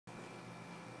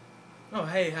Oh,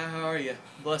 hey, how are you?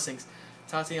 Blessings.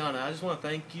 Tatiana, I just want to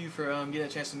thank you for getting a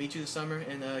chance to meet you this summer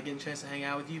and getting a chance to hang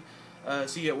out with you.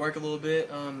 See you at work a little bit.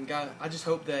 God, I just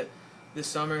hope that this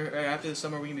summer, or after the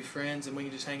summer, we can be friends and we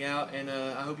can just hang out. And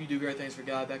I hope you do great things for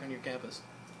God back on your campus.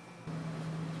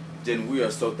 Jen, we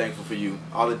are so thankful for you,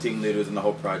 all the team leaders and the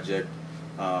whole project.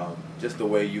 Just the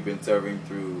way you've been serving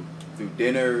through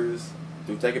dinners,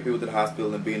 through taking people to the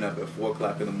hospital and being up at 4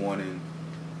 o'clock in the morning.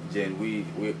 Jen, we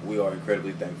are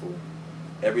incredibly thankful.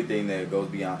 Everything that goes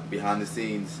behind the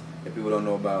scenes that people don't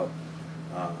know about,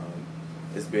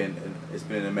 it's been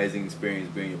an amazing experience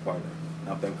being your partner. And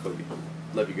I'm thankful for you.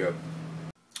 Love you, girl.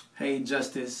 Hey,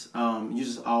 Justice, you're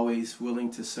just always willing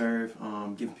to serve,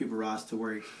 giving people rides to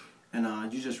work,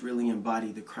 and you just really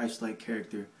embody the Christ-like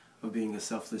character of being a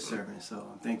selfless servant,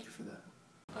 so thank you for that.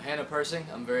 Hannah Persing,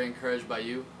 I'm very encouraged by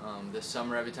you. This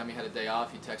summer, every time you had a day off,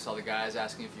 you text all the guys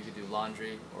asking if you could do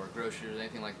laundry or groceries or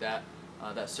anything like that.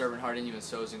 That servant heart in you is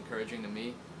so encouraging to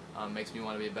me. Makes me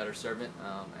want to be a better servant.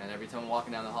 And every time I'm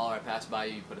walking down the hall or I pass by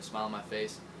you, you put a smile on my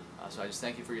face. So I just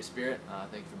thank you for your spirit.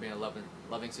 Thank you for being a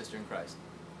loving sister in Christ.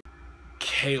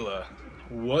 Kayla,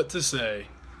 what to say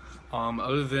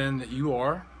other than that you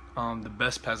are the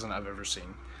best peasant I've ever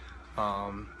seen.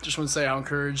 Just want to say how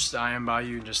encouraged I am by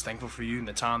you and just thankful for you and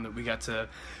the time that we got to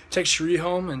take Cherie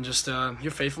home and just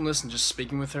your faithfulness and just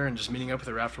speaking with her and just meeting up with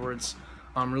her afterwards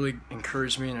really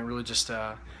encouraged me, and it really just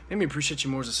made me appreciate you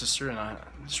more as a sister, and I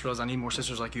just realized I need more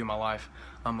sisters like you in my life.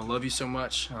 I love you so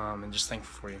much and just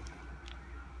thankful for you.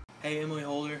 Hey, Emily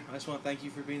Holder, I just want to thank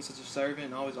you for being such a servant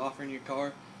and always offering your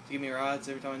car to give me rides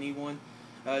every time I need one.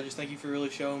 Just thank you for really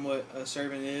showing what a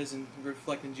servant is and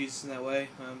reflecting Jesus in that way.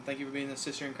 Thank you for being a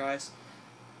sister in Christ.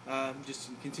 Just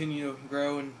continue to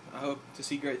grow, and I hope to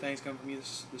see great things come from you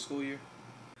this school year.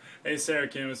 Hey Sarah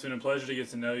Kim, it's been a pleasure to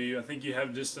get to know you. I think you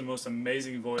have just the most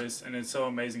amazing voice, and it's so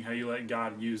amazing how you let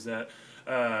God use that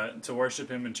to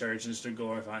worship Him in church and just to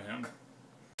glorify Him.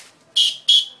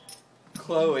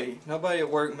 Chloe, nobody at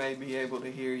work may be able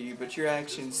to hear you, but your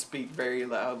actions speak very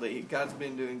loudly. God's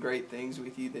been doing great things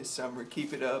with you this summer.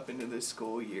 Keep it up into this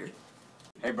school year.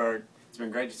 Hey Bird, it's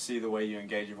been great to see the way you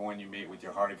engage everyone you meet with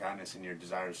your heart of kindness and your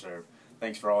desire to serve.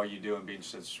 Thanks for all you do and being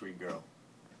such a sweet girl.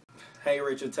 Hey,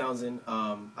 Rachel Townsend,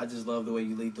 I just love the way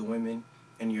you lead the women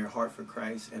and your heart for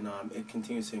Christ, and it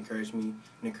continues to encourage me and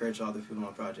encourage all the people on my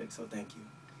project, so thank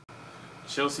you.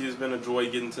 Chelsea, has been a joy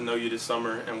getting to know you this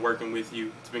summer and working with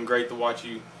you. It's been great to watch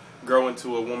you grow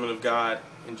into a woman of God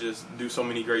and just do so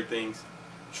many great things.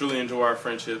 Truly enjoy our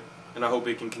friendship, and I hope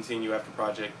it can continue after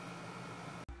project.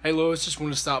 Hey Lois, just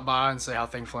wanted to stop by and say how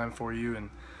thankful I am for you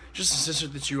and just the sister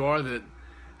that you are, that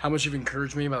how much you've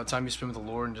encouraged me about the time you spend with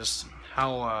the Lord and just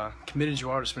how committed you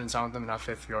are to spending time with Him and how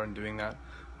faithful you are in doing that.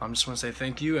 I just want to say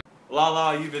thank you.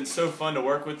 Lala, you've been so fun to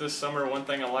work with this summer. One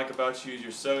thing I like about you is you're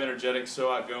so energetic,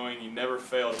 so outgoing. You never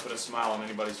fail to put a smile on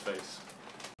anybody's face.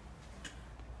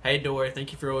 Hey Dory,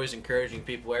 thank you for always encouraging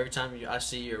people. Every time I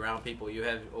see you around people, you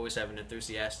always have an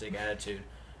enthusiastic attitude,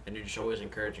 and you're just always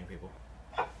encouraging people.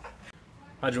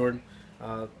 Hi Jordan,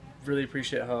 really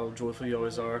appreciate how joyful you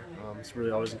always are. It's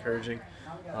really always encouraging.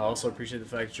 I also appreciate the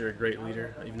fact that you're a great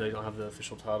leader, even though you don't have the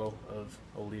official title of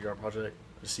a leader on project.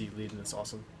 To see you leading, it's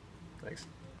awesome. Thanks.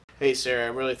 Hey Sarah,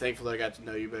 I'm really thankful that I got to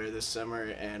know you better this summer,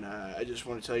 and I just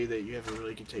want to tell you that you have a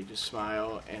really contagious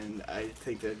smile, and I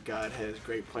think that God has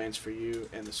great plans for you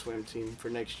and the swim team for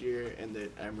next year, and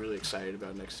that I'm really excited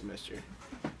about next semester.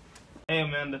 Hey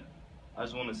Amanda, I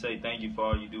just want to say thank you for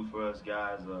all you do for us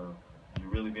guys.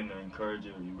 You've really been an encourager.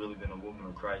 You've really been a woman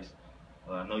of Christ.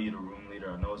 I know you're the room leader.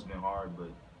 I know it's been hard, but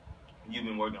you've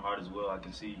been working hard as well. I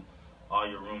can see all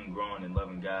your room growing and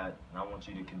loving God, and I want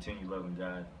you to continue loving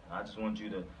God. I just want you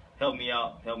to help me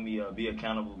out, help me be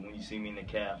accountable when you see me in the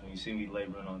caf, when you see me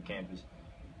laboring on campus.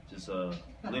 Just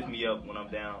lift me up when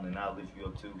I'm down, and I'll lift you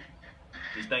up too.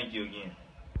 Just thank you again.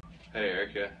 Hey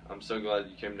Erica, I'm so glad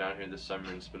you came down here this summer,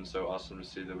 and it's been so awesome to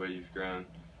see the way you've grown,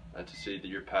 to see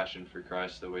your passion for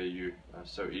Christ, the way you're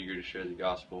so eager to share the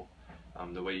gospel,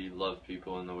 the way you love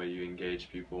people and the way you engage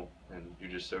people, and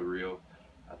you're just so real.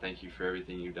 I thank you for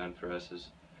everything you've done for us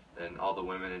and all the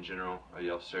women in general.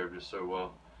 Y'all served us so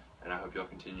well, and I hope y'all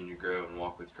continue to grow and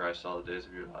walk with Christ all the days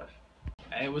of your life.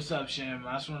 Hey, what's up, Shem?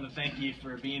 I just wanted to thank you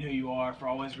for being who you are, for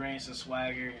always bringing some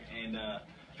swagger, and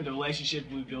for the relationship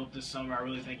we built this summer. I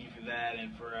really thank you for that,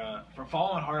 and for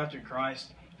following hard after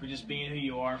Christ, for just being who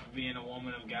you are, for being a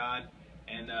woman of God.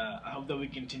 And I hope that we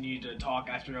continue to talk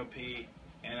after OP,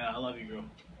 and I love you, girl.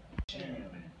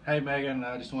 Hey, Megan,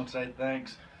 I just want to say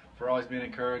thanks for always being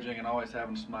encouraging and always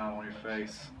having a smile on your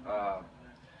face.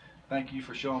 Thank you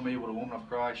for showing me what a woman of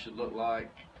Christ should look like.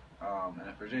 And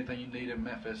if there's anything you need in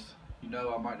Memphis, you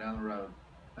know I'm right down the road.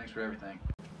 Thanks for everything.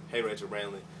 Hey, Rachel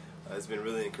Brandley. It's been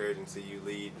really encouraging to see you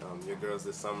lead your girls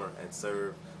this summer and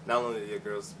serve not only your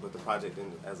girls but the project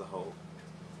as a whole.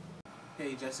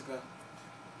 Hey, Jessica.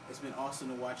 It's been awesome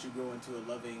to watch you grow into a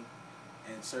loving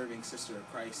and serving sister of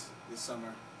Christ this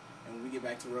summer. And when we get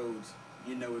back to Rhodes,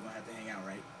 you know we're going to have to hang out,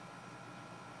 right?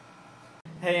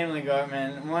 Hey Emily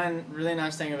Gartman, one really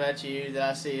nice thing about you that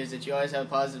I see is that you always have a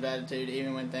positive attitude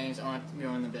even when things aren't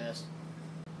going the best.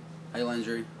 Hey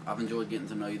Landry, I've enjoyed getting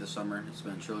to know you this summer. It's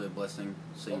been truly a blessing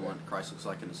seeing what Christ looks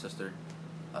like in a sister.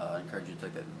 I encourage you to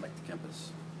take that back to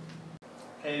campus.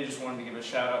 Hey, just wanted to give a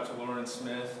shout out to Lauren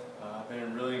Smith. I've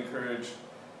been really encouraged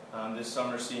this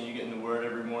summer seeing you get in the Word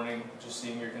every morning, just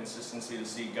seeing your consistency to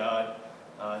seek God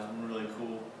has been really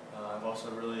cool. I've also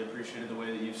really appreciated the way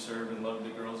that you've served and loved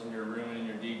the girls in your room and in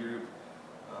your D group.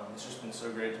 It's just been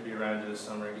so great to be around you this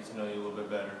summer and get to know you a little bit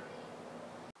better.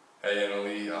 Hey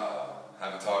Emily,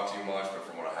 haven't talked to you much, but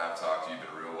from what I have talked to you, you've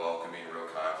been real welcoming, real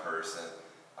kind person.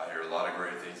 I hear a lot of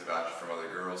great things about you from other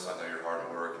girls, so I know you're hard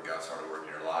at work and God's hard at work in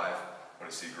your life. I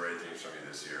want to see great things from you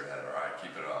this year ahead, alright?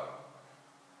 Keep it up.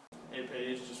 Hey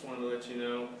Paige, just wanted to let you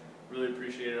know, really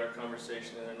appreciated our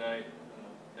conversation the other night.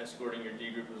 Escorting your D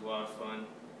group was a lot of fun.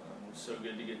 It's so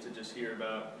good to get to just hear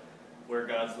about where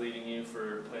God's leading you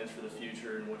for plans for the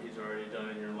future and what He's already done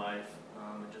in your life.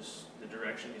 And just the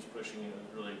direction He's pushing you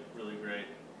is really, really great.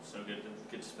 So good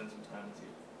to get to spend some time with you.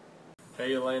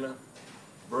 Hey Elena,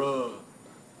 bruh,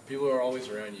 people are always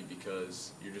around you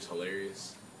because you're just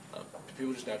hilarious.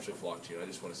 People just naturally flock to you. I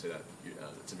just want to say that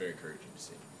it's very encouraging to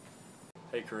see.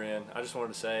 Hey Corinne, I just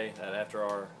wanted to say that after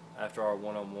our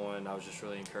one-on-one, I was just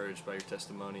really encouraged by your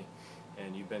testimony,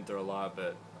 and you've been through a lot,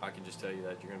 but I can just tell you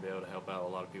that you're going to be able to help out a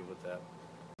lot of people with that.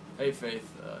 Hey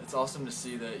Faith, it's awesome to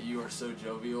see that you are so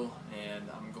jovial, and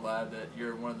I'm glad that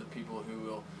you're one of the people who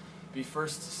will be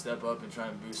first to step up and try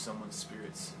and boost someone's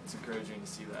spirits. It's encouraging to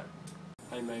see that.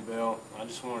 Hey Maybelle, I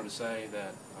just wanted to say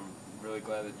that I'm really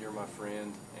glad that you're my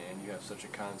friend, and you have such a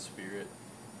kind spirit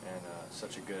and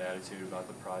such a good attitude about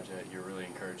the project. You're really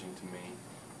encouraging to me,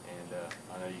 and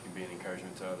I know you can be an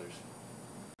encouragement to others.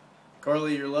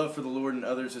 Carly, your love for the Lord and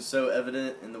others is so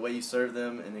evident in the way you serve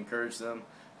them and encourage them.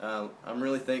 I'm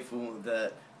really thankful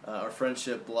that our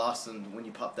friendship blossomed when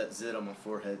you popped that zit on my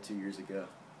forehead 2 years ago.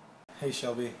 Hey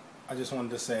Shelby, I just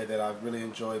wanted to say that I've really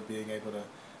enjoyed being able to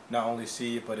not only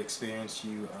see but experience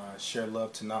you share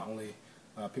love to not only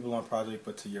people on project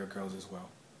but to your girls as well.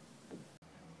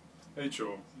 Hey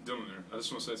Joel, Dylan here. I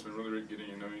just want to say it's been really great getting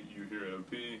to know you here at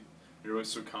OP. You're always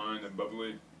so kind and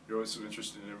bubbly. You're always so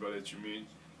interested in everybody that you meet.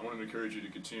 I want to encourage you to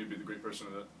continue to be the great person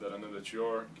that I know that you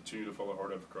are, and continue to follow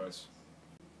hard after Christ.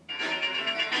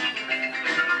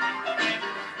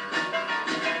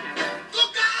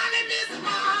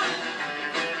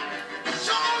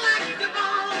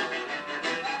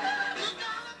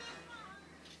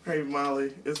 Hey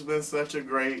Molly, it's been such a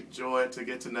great joy to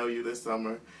get to know you this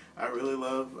summer. I really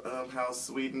love how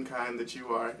sweet and kind that you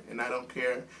are, and I don't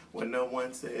care what no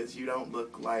one says. You don't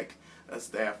look like a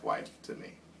staff wife to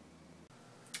me.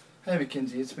 Hey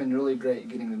Mackenzie, it's been really great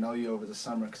getting to know you over the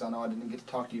summer because I know I didn't get to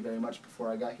talk to you very much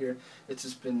before I got here. It's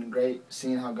just been great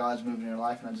seeing how God's moving in your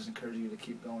life, and I just encourage you to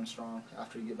keep going strong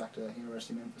after you get back to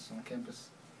University of Memphis on campus.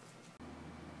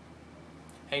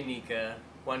 Hey Nika,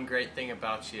 one great thing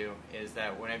about you is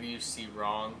that whenever you see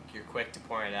wrong, you're quick to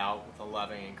point it out with a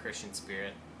loving and Christian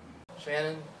spirit.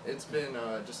 Shannon, it's been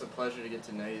just a pleasure to get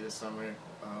to know you this summer.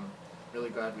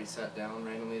 Really glad we sat down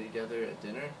randomly together at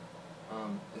dinner.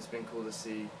 It's been cool to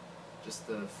see just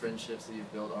the friendships that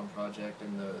you've built on project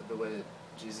and the way that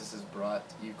Jesus has brought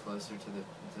you closer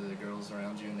to the girls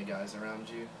around you and the guys around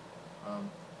you.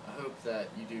 I hope that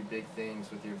you do big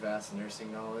things with your vast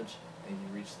nursing knowledge and you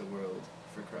reach the world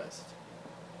for Christ.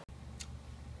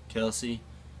 Kelsey,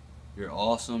 you're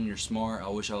awesome, you're smart. I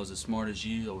wish I was as smart as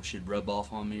you. I wish you'd rub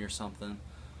off on me or something.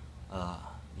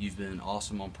 You've been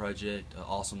awesome on project, an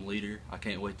awesome leader. I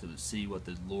can't wait to see what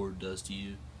the Lord does to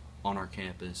you on our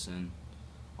campus, and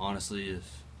honestly,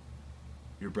 if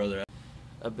your brother...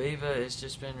 Abiva, it's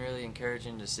just been really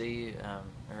encouraging to see you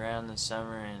around this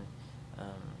summer and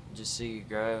just see you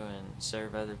grow and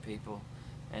serve other people,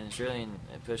 and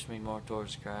it pushed me more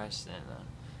towards Christ,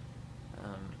 and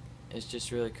it's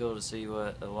just really cool to see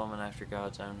what a woman after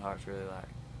God's own heart's really like.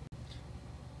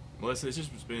 Melissa, it's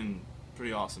just been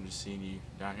pretty awesome just seeing you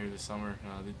down here this summer.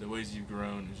 The ways you've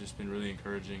grown has just been really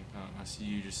encouraging. I see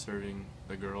you just serving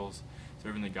the girls,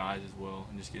 serving the guys as well,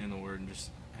 and just getting in the Word and just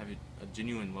having a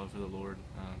genuine love for the Lord.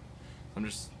 I'm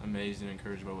just amazed and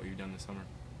encouraged by what you've done this summer.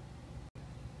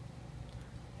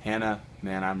 Hannah,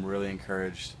 man, I'm really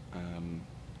encouraged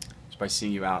just by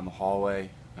seeing you out in the hallway,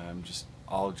 just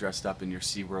all dressed up in your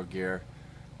SeaWorld gear.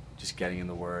 just getting in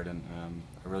the Word, and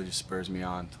it really just spurs me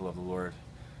on to love the Lord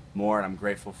more. And I'm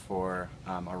grateful for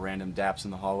our random daps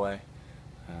in the hallway.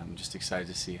 I'm just excited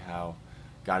to see how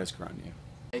God has grown you.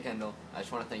 Hey Kendall, I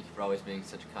just want to thank you for always being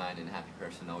such a kind and happy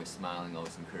person, always smiling,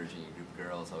 always encouraging your group of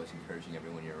girls, always encouraging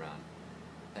everyone you're around.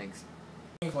 Thanks.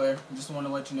 Hey Claire, just want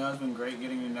to let you know it's been great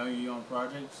getting to know you on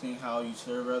project, seeing how you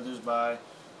serve others by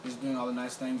just doing all the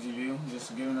nice things you do,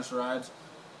 just giving us rides,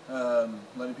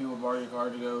 letting people borrow your car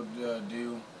to go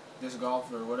do disc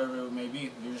golf or whatever it may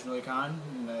be. You're just really kind,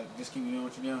 and just keep doing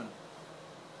what you're doing.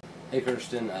 Hey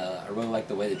Kirsten, I really like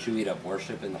the way that you lead up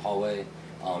worship in the hallway.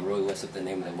 Really lift up the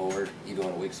name of the Lord, even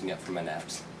when it wakes me up from my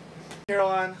naps.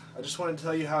 Caroline, I just wanted to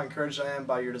tell you how encouraged I am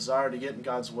by your desire to get in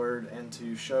God's Word and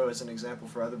to show as an example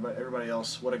for everybody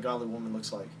else what a godly woman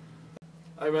looks like.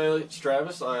 Hey Bailey, it's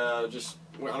Travis. I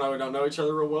know we don't know each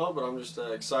other real well, but I'm just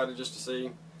excited just to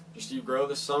see you grow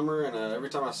this summer, and every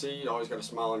time I see you, you always got a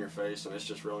smile on your face, and it's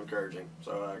just real encouraging.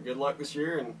 So good luck this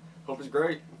year, and hope it's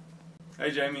great. Hey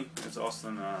Jamie, it's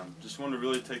Austin. Just wanted to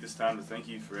really take this time to thank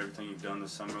you for everything you've done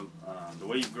this summer. The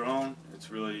way you've grown,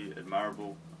 it's really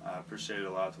admirable. I appreciate it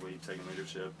a lot, the way you've taken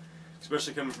leadership,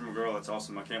 especially coming from a girl. That's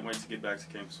awesome. I can't wait to get back to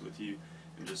campus with you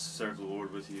and just serve the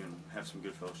Lord with you and have some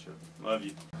good fellowship. Love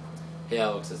you. Hey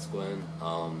Alex, it's Glenn.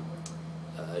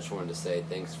 I just wanted to say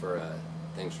thanks for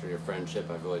your friendship.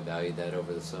 I've really valued that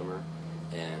over the summer,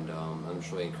 and I'm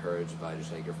just really encouraged by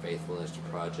just like your faithfulness to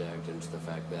project and just the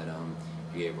fact that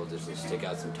you're able to just stick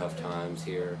out some tough times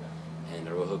here, and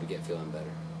I really hope you get feeling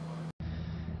better.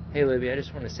 Hey Libby, I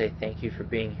just want to say thank you for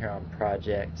being here on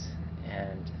project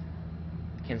and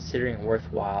considering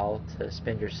worthwhile to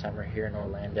spend your summer here in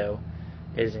Orlando.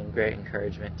 It is a great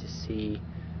encouragement to see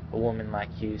a woman like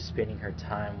you spending her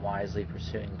time wisely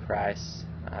pursuing Christ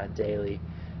daily,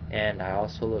 and I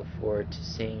also look forward to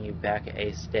seeing you back at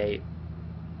A-State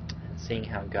and seeing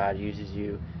how God uses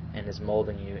you and is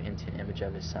molding you into an image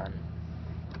of His Son.